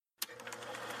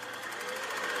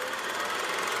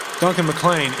Duncan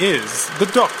McLean is the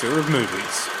Doctor of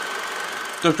Movies.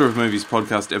 Doctor of Movies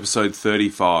podcast episode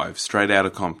 35, straight out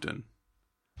of Compton.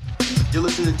 You're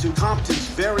listening to Compton's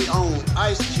very own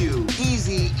Ice Cube,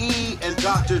 Eazy-E, and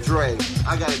Dr. Dre.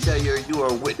 I gotta tell you, you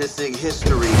are witnessing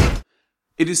history.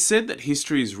 It is said that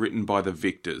history is written by the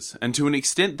victors, and to an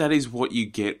extent that is what you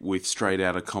get with Straight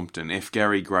Outta Compton, F.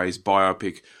 Gary Gray's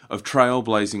biopic of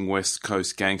trailblazing West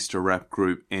Coast gangster rap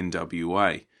group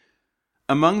N.W.A.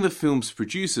 Among the film's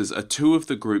producers are two of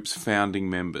the group's founding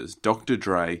members, Dr.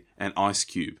 Dre and Ice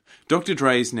Cube. Dr.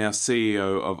 Dre is now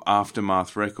CEO of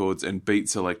Aftermath Records and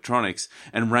Beats Electronics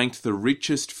and ranked the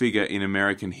richest figure in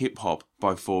American hip-hop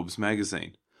by Forbes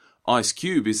magazine. Ice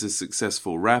Cube is a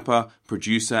successful rapper,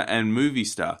 producer and movie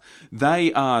star.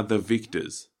 They are the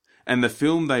victors. And the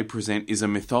film they present is a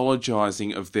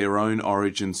mythologizing of their own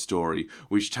origin story,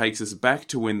 which takes us back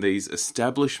to when these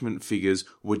establishment figures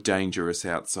were dangerous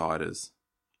outsiders.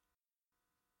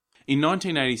 In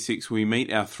 1986, we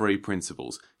meet our three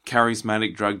principals: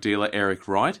 charismatic drug dealer Eric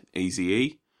Wright,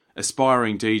 Eazy-E,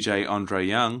 aspiring DJ Andre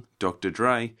Young, Dr.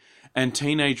 Dre, and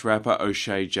teenage rapper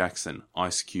O'Shea Jackson,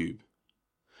 Ice Cube.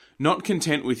 Not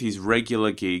content with his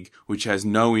regular gig, which has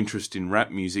no interest in rap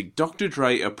music, Dr.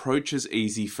 Dre approaches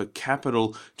Eazy for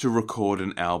capital to record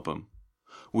an album.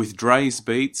 With Dre's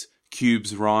beats,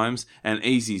 Cube's rhymes, and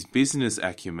Eazy's business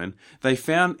acumen, they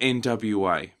found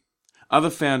N.W.A. Other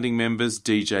founding members,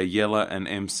 DJ Yella and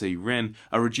MC Ren,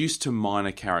 are reduced to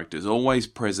minor characters, always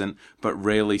present but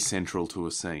rarely central to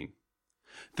a scene.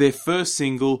 Their first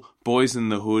single, Boys in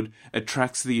the Hood,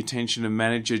 attracts the attention of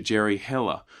manager Jerry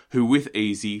Heller, who with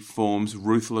Eazy forms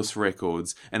Ruthless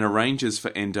Records and arranges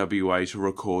for N.W.A. to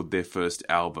record their first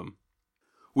album.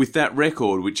 With that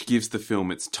record, which gives the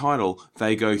film its title,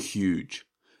 they go huge.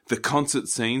 The concert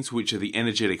scenes, which are the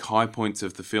energetic high points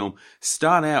of the film,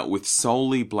 start out with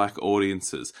solely black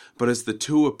audiences, but as the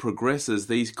tour progresses,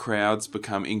 these crowds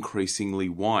become increasingly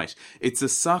white. It's a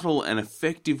subtle and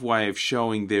effective way of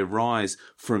showing their rise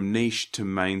from niche to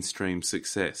mainstream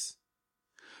success.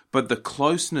 But the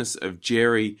closeness of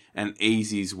Jerry and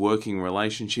Eazy's working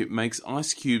relationship makes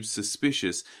Ice Cube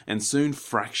suspicious and soon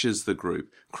fractures the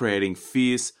group, creating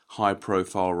fierce,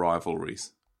 high-profile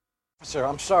rivalries. Sir,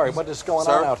 I'm sorry. What is going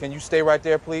Sir, on out? Can you stay right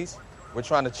there, please? We're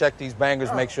trying to check these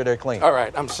bangers, make sure they're clean. All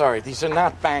right, I'm sorry. These are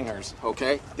not bangers,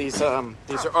 okay? These are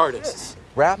artists.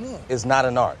 Rap is not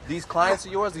an art. These clients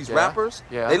of yours, these rappers,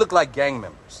 they look like gang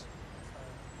members.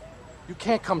 You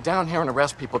can't come down here and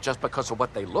arrest people just because of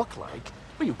what they look like.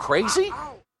 Are you crazy?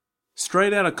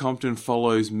 Straight Outta Compton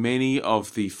follows many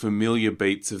of the familiar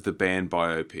beats of the band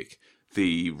biopic.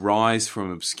 The rise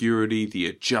from obscurity, the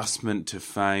adjustment to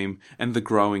fame, and the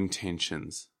growing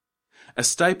tensions. A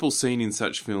staple scene in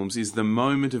such films is the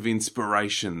moment of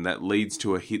inspiration that leads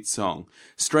to a hit song.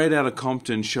 Straight Outta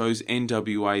Compton shows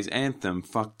N.W.A.'s anthem,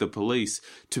 Fuck the Police,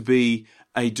 to be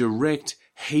a direct,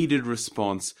 heated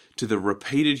response to the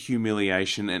repeated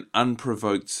humiliation and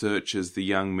unprovoked searches the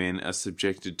young men are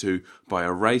subjected to by a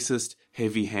racist,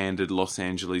 heavy-handed Los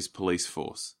Angeles police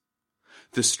force.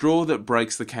 The straw that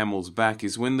breaks the camel's back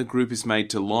is when the group is made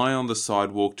to lie on the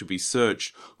sidewalk to be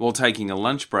searched while taking a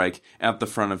lunch break out the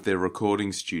front of their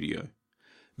recording studio.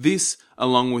 This,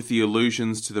 along with the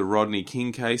allusions to the Rodney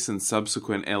King case and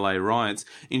subsequent LA riots,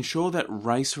 ensure that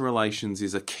race relations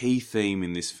is a key theme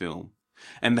in this film.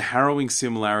 And the harrowing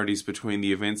similarities between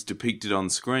the events depicted on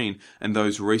screen and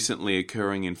those recently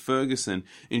occurring in Ferguson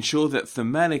ensure that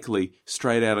thematically,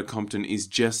 Straight Outta Compton is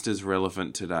just as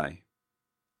relevant today.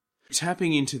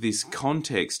 Tapping into this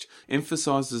context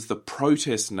emphasises the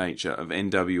protest nature of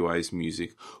N.W.A.'s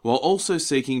music, while also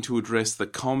seeking to address the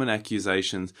common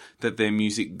accusations that their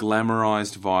music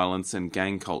glamorised violence and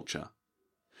gang culture.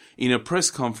 In a press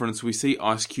conference, we see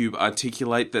Ice Cube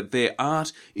articulate that their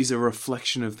art is a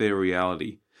reflection of their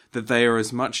reality, that they are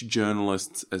as much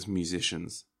journalists as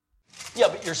musicians. Yeah,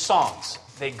 but your songs,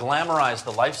 they glamorize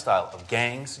the lifestyle of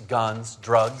gangs, guns,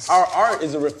 drugs. Our art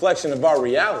is a reflection of our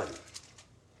reality.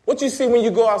 What you see when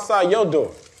you go outside your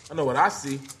door? I know what I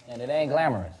see. And it ain't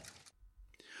glamorous.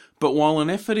 But while an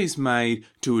effort is made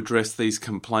to address these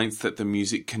complaints that the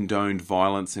music condoned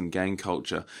violence and gang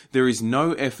culture, there is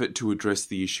no effort to address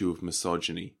the issue of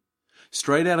misogyny.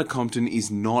 Straight Outta Compton is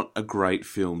not a great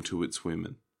film to its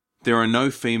women. There are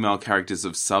no female characters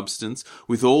of substance,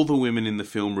 with all the women in the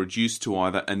film reduced to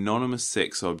either anonymous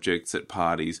sex objects at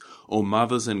parties or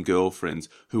mothers and girlfriends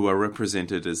who are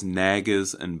represented as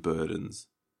naggers and burdens.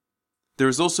 There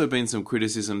has also been some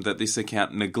criticism that this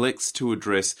account neglects to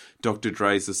address Dr.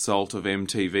 Dre's assault of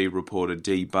MTV reporter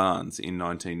Dee Barnes in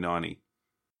 1990.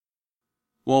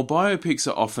 While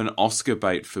biopics are often Oscar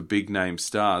bait for big-name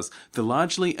stars, the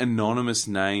largely anonymous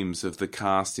names of the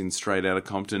cast in Straight Outta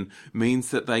Compton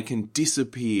means that they can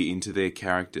disappear into their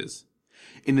characters.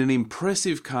 In an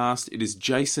impressive cast, it is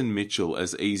Jason Mitchell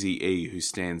as Eazy-E who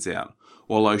stands out,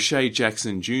 while O'Shea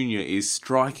Jackson Jr. is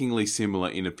strikingly similar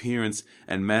in appearance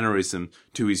and mannerism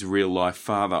to his real-life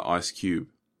father, Ice Cube.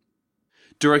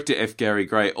 Director F. Gary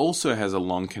Gray also has a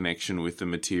long connection with the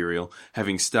material,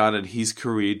 having started his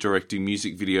career directing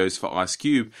music videos for Ice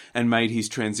Cube and made his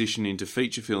transition into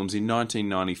feature films in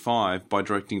 1995 by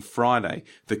directing Friday,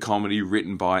 the comedy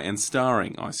written by and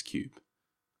starring Ice Cube.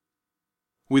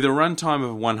 With a runtime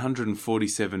of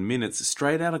 147 minutes,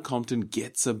 Straight Outta Compton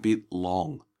gets a bit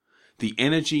long. The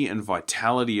energy and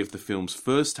vitality of the film's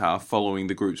first half following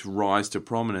the group's rise to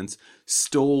prominence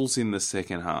stalls in the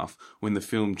second half when the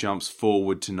film jumps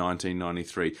forward to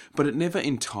 1993, but it never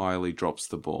entirely drops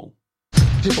the ball.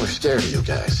 People are scared of you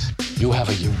guys. You have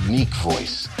a unique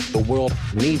voice. The world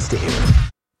needs to hear it.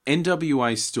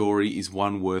 N.W.A.'s story is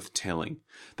one worth telling.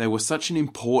 They were such an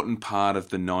important part of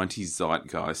the 90s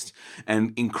zeitgeist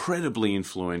and incredibly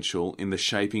influential in the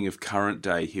shaping of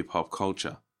current-day hip-hop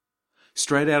culture.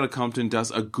 Straight Outta Compton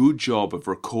does a good job of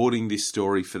recording this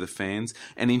story for the fans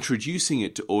and introducing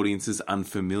it to audiences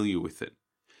unfamiliar with it.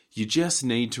 You just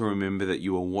need to remember that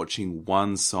you are watching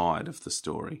one side of the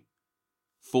story.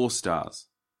 4 stars.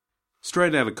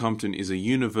 Straight Outta Compton is a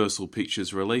Universal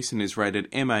Pictures release and is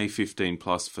rated MA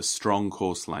 15+ for strong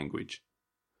coarse language.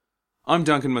 I'm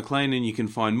Duncan McLean and you can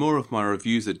find more of my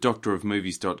reviews at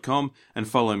drofmovies.com and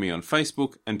follow me on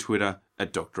Facebook and Twitter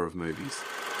at Doctor of Movies.